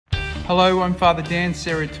Hello, I'm Father Dan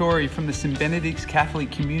Serratori from the St Benedict's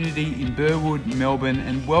Catholic Community in Burwood, Melbourne,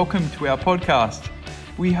 and welcome to our podcast.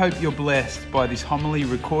 We hope you're blessed by this homily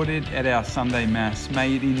recorded at our Sunday Mass.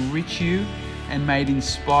 May it enrich you and may it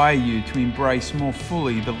inspire you to embrace more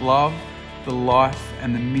fully the love, the life,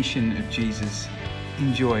 and the mission of Jesus.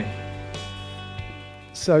 Enjoy.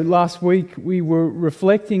 So last week we were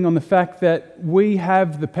reflecting on the fact that we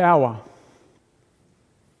have the power.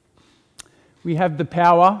 We have the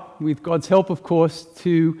power, with God's help of course,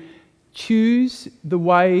 to choose the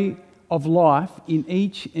way of life in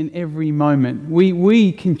each and every moment.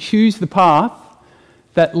 We can choose the path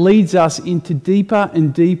that leads us into deeper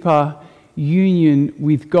and deeper union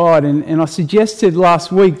with God. And I suggested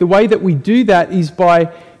last week the way that we do that is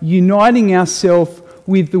by uniting ourselves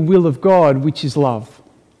with the will of God, which is love.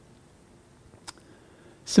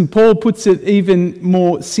 St. Paul puts it even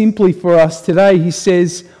more simply for us today. He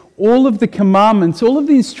says, all of the commandments, all of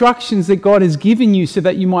the instructions that God has given you so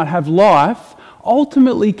that you might have life,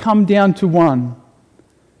 ultimately come down to one,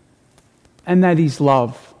 and that is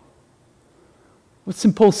love. What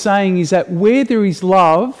St. Paul's saying is that where there is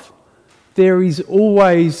love, there is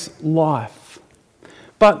always life.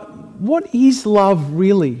 But what is love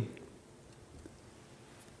really?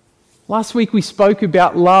 Last week we spoke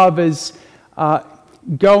about love as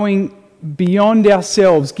going beyond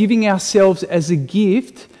ourselves, giving ourselves as a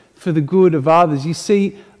gift for the good of others. You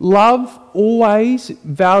see, love always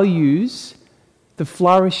values the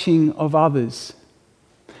flourishing of others.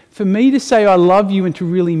 For me to say I love you and to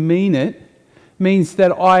really mean it means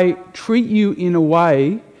that I treat you in a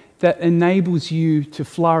way that enables you to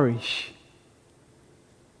flourish.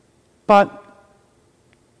 But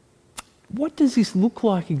what does this look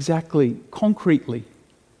like exactly, concretely?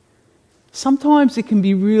 Sometimes it can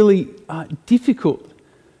be really difficult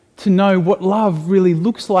to know what love really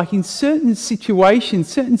looks like. In certain situations,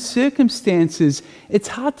 certain circumstances, it's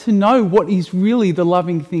hard to know what is really the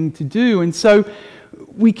loving thing to do. And so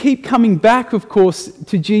we keep coming back, of course,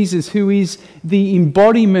 to Jesus, who is the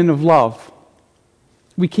embodiment of love.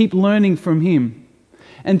 We keep learning from him.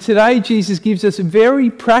 And today Jesus gives us a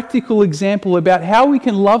very practical example about how we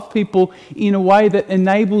can love people in a way that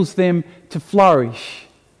enables them to flourish,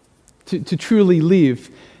 to truly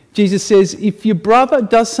live. Jesus says, if your brother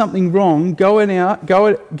does something wrong, go and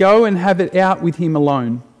have it out with him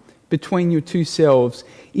alone, between your two selves.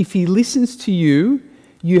 If he listens to you,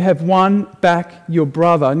 you have won back your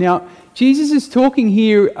brother. Now, Jesus is talking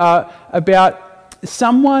here about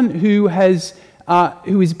someone who is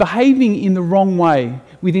behaving in the wrong way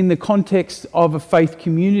within the context of a faith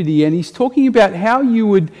community, and he's talking about how you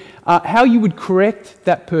would correct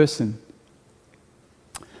that person.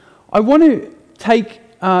 I want to take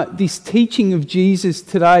this teaching of Jesus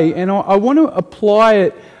today, and I want to apply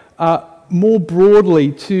it more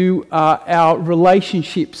broadly to our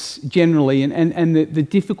relationships generally and the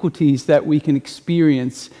difficulties that we can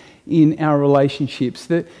experience in our relationships.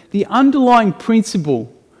 The underlying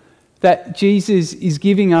principle that Jesus is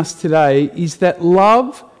giving us today is that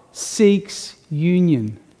love seeks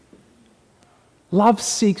union. Love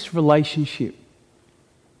seeks relationship.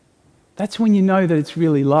 That's when you know that it's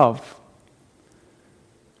really love.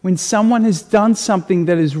 When someone has done something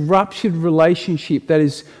that has ruptured relationship, that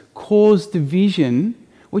has caused division,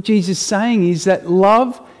 what Jesus is saying is that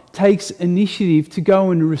love takes initiative to go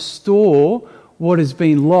and restore what has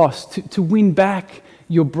been lost, to win back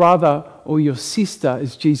your brother or your sister,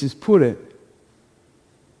 as Jesus put it.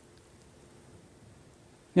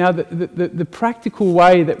 Now, the practical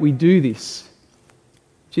way that we do this,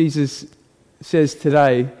 Jesus says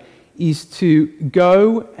today, is to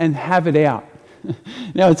go and have it out.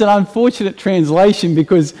 Now, it's an unfortunate translation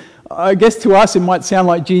because I guess to us it might sound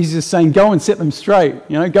like Jesus is saying, go and set them straight,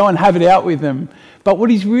 go and have it out with them. But what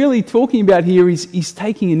he's really talking about here is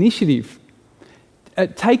taking initiative,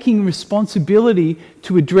 taking responsibility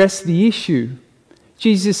to address the issue.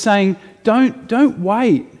 Jesus is saying, don't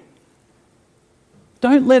wait.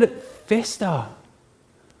 Don't let it fester,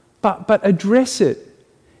 but address it.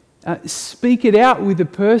 Speak it out with the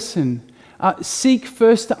person. Seek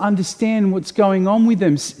first to understand what's going on with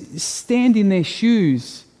them. Stand in their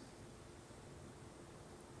shoes.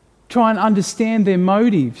 Try and understand their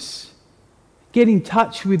motives. Get in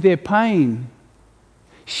touch with their pain.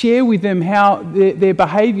 Share with them how their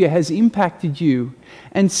behaviour has impacted you.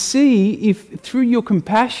 And see if through your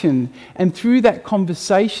compassion and through that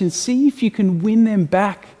conversation, see if you can win them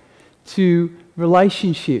back to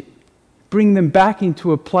relationship. Bring them back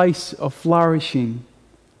into a place of flourishing.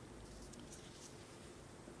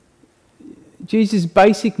 Jesus'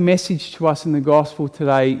 basic message to us in the gospel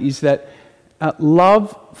today is that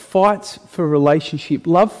love fights for relationship.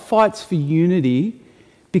 Love fights for unity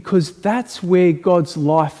because that's where God's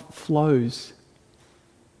life flows.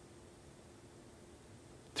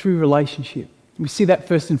 Through relationship. We see that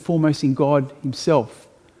first and foremost in God himself.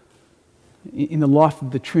 In the life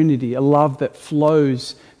of the Trinity, a love that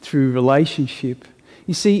flows through relationship.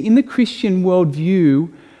 You see, in the Christian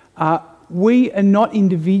worldview, we are not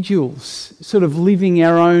individuals sort of living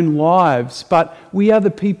our own lives, but we are the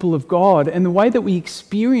people of God. And the way that we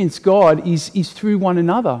experience God is through one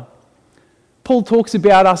another. Paul talks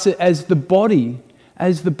about us as the body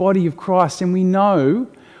of Christ. And we know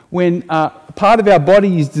when part of our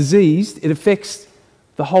body is diseased, it affects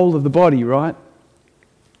the whole of the body, right?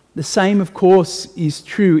 The same, of course, is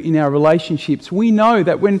true in our relationships. We know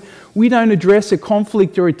that when we don't address a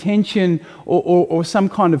conflict or a tension or some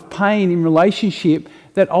kind of pain in relationship,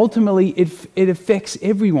 that ultimately it affects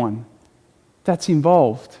everyone that's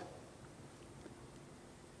involved.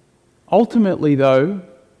 Ultimately, though,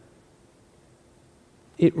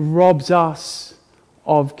 it robs us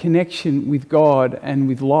of connection with God and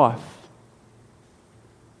with life.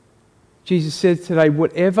 Jesus said today,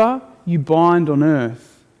 whatever you bind on earth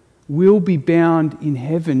will be bound in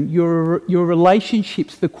heaven. Your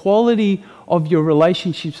relationships, the quality of your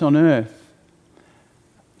relationships on earth,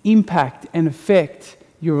 impact and affect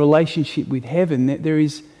your relationship with heaven.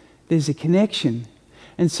 There's a connection.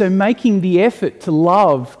 And so making the effort to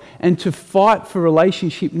love and to fight for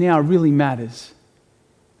relationship now really matters.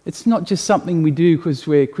 It's not just something we do because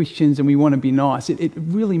we're Christians and we want to be nice. It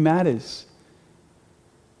really matters.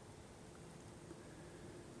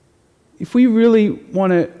 If we really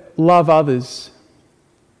want to love others,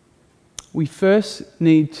 we first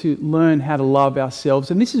need to learn how to love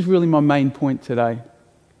ourselves. And this is really my main point today.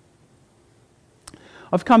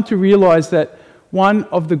 I've come to realize that one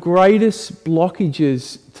of the greatest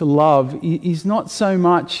blockages to love is not so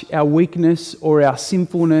much our weakness or our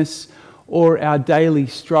sinfulness or our daily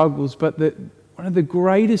struggles, but one of the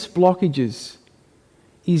greatest blockages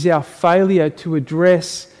is our failure to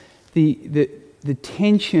address the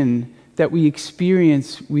tension that we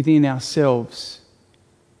experience within ourselves.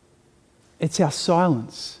 It's our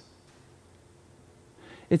silence.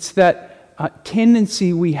 It's that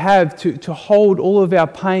tendency we have to hold all of our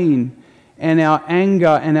pain and our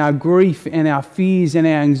anger and our grief and our fears and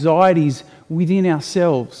our anxieties within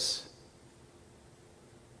ourselves.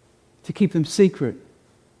 To keep them secret.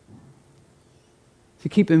 To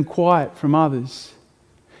keep them quiet from others.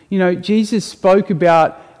 You know, Jesus spoke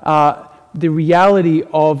about the reality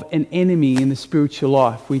of an enemy in the spiritual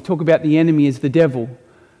life. We talk about the enemy as the devil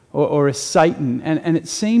or as Satan. And it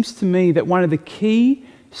seems to me that one of the key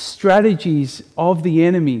strategies of the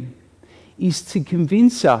enemy is to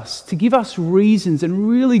convince us, to give us reasons and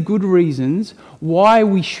really good reasons why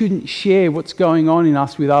we shouldn't share what's going on in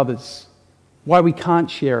us with others, why we can't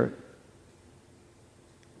share it.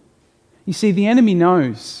 You see, the enemy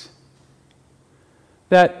knows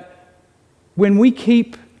that when we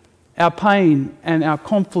keep our pain and our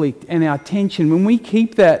conflict and our tension, when we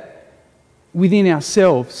keep that within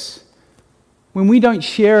ourselves, when we don't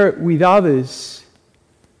share it with others,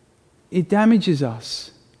 it damages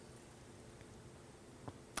us.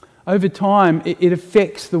 Over time, it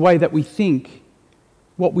affects the way that we think,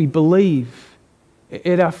 what we believe.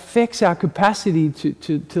 It affects our capacity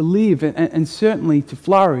to live and certainly to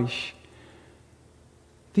flourish.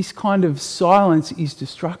 This kind of silence is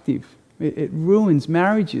destructive. It ruins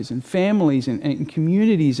marriages and families and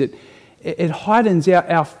communities. It heightens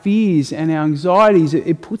our fears and our anxieties.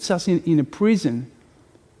 It puts us in a prison.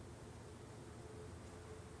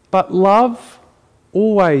 But love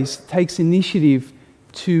always takes initiative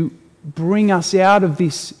to bring us out of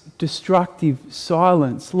this destructive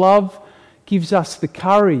silence. Love gives us the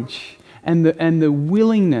courage and the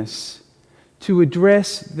willingness to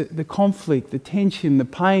address the conflict, the tension, the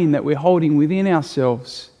pain that we're holding within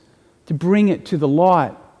ourselves, to bring it to the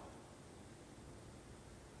light.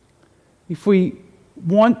 If we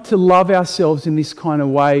want to love ourselves in this kind of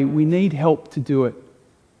way, we need help to do it.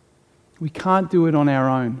 We can't do it on our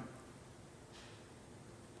own.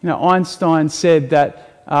 You know, Einstein said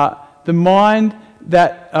that the mind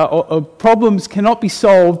problems cannot be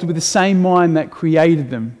solved with the same mind that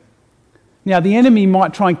created them. Now, the enemy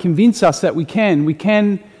might try and convince us that we can,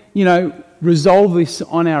 resolve this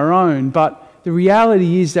on our own, but the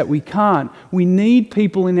reality is that we can't. We need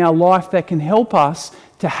people in our life that can help us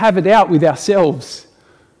to have it out with ourselves,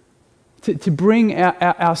 to bring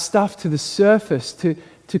our stuff to the surface, to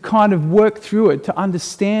kind of work through it, to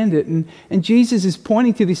understand it. And Jesus is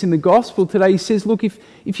pointing to this in the gospel today. He says, look, if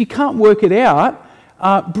you can't work it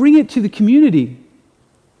out, bring it to the community.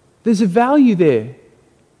 There's a value there.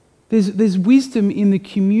 There's wisdom in the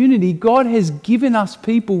community. God has given us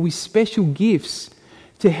people with special gifts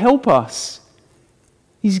to help us.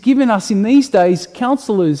 He's given us in these days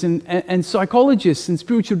counsellors and psychologists and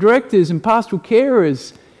spiritual directors and pastoral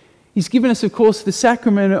carers. He's given us, of course, the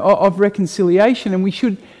sacrament of reconciliation, and we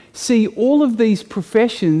should see all of these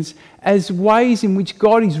professions as ways in which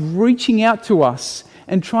God is reaching out to us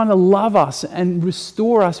and trying to love us and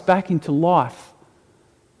restore us back into life,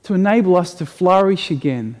 to enable us to flourish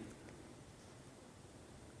again.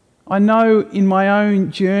 I know in my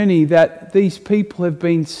own journey that these people have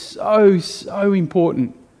been so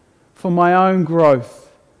important for my own growth,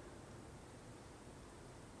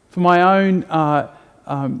 for my own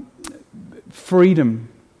freedom.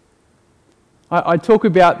 I talk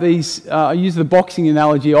about these, I use the boxing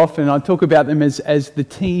analogy often. I talk about them as the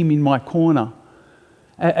team in my corner,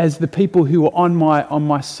 as the people who are on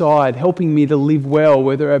my side, helping me to live well,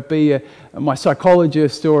 whether it be my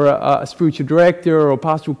psychologist or a spiritual director or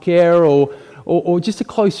pastoral care or just a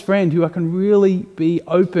close friend who I can really be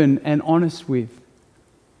open and honest with.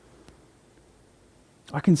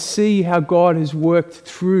 I can see how God has worked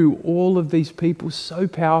through all of these people so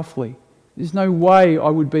powerfully. There's no way I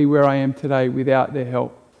would be where I am today without their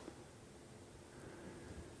help.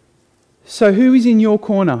 So who is in your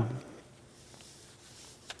corner?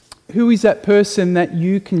 Who is that person that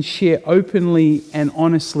you can share openly and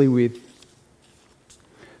honestly with?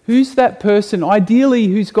 Who's that person, ideally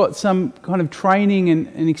who's got some kind of training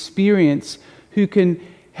and experience, who can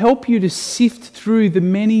help you to sift through the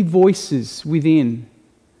many voices within,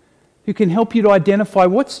 who can help you to identify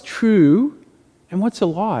what's true and what's a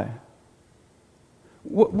lie?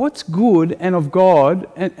 What's good and of God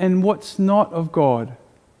and what's not of God?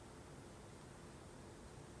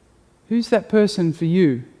 Who's that person for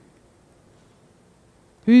you?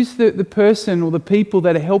 Who's the person or the people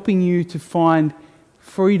that are helping you to find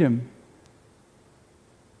freedom?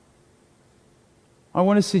 I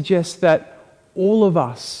want to suggest that all of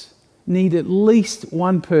us need at least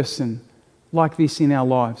one person like this in our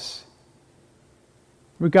lives.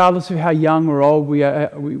 Regardless of how young or old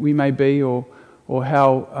we may be, or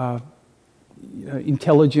how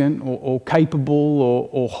intelligent or capable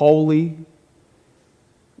or holy,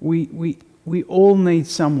 we all need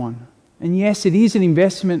someone. And yes, it is an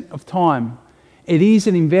investment of time. It is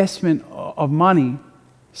an investment of money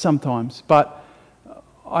sometimes, but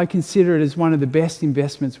I consider it as one of the best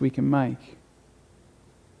investments we can make.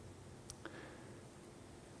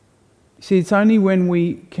 See, it's only when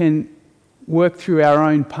we can work through our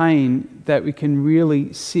own pain that we can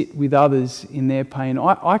really sit with others in their pain.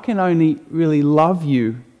 I can only really love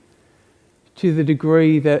you to the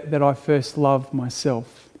degree that I first loved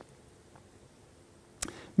myself.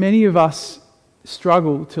 Many of us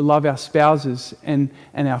struggle to love our spouses and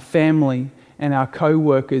our family and our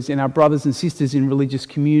co-workers and our brothers and sisters in religious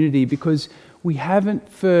community because we haven't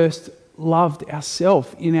first loved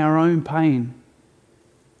ourselves in our own pain.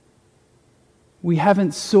 We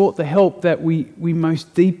haven't sought the help that we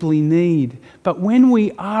most deeply need. But when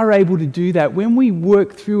we are able to do that, when we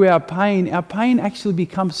work through our pain actually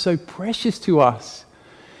becomes so precious to us.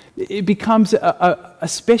 It becomes a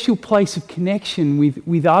special place of connection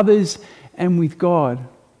with others and with God.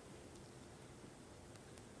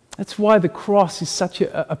 That's why the cross is such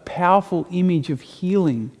a powerful image of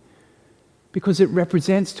healing, because it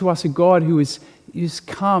represents to us a God who is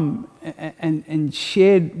come and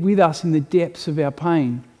shared with us in the depths of our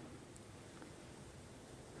pain.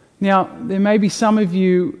 Now, there may be some of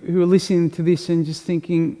you who are listening to this and just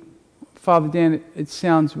thinking, Father Dan, it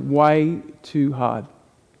sounds way too hard.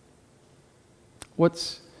 Why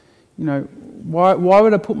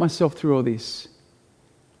would I put myself through all this?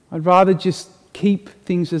 I'd rather just keep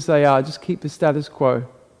things as they are, just keep the status quo.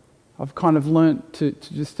 I've kind of learnt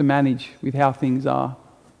to manage with how things are.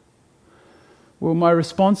 Well, my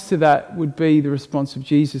response to that would be the response of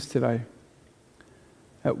Jesus today.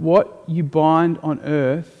 That what you bind on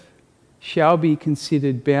earth shall be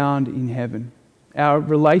considered bound in heaven. Our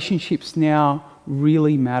relationships now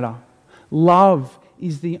really matter. Love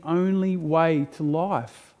is the only way to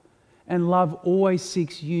life. And love always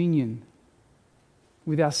seeks union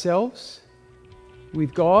with ourselves,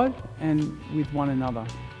 with God, and with one another.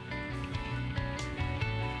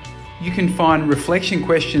 You can find reflection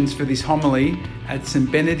questions for this homily at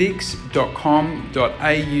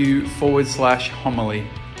stbenedicts.com.au/homily.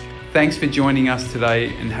 Thanks for joining us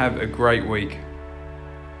today and have a great week.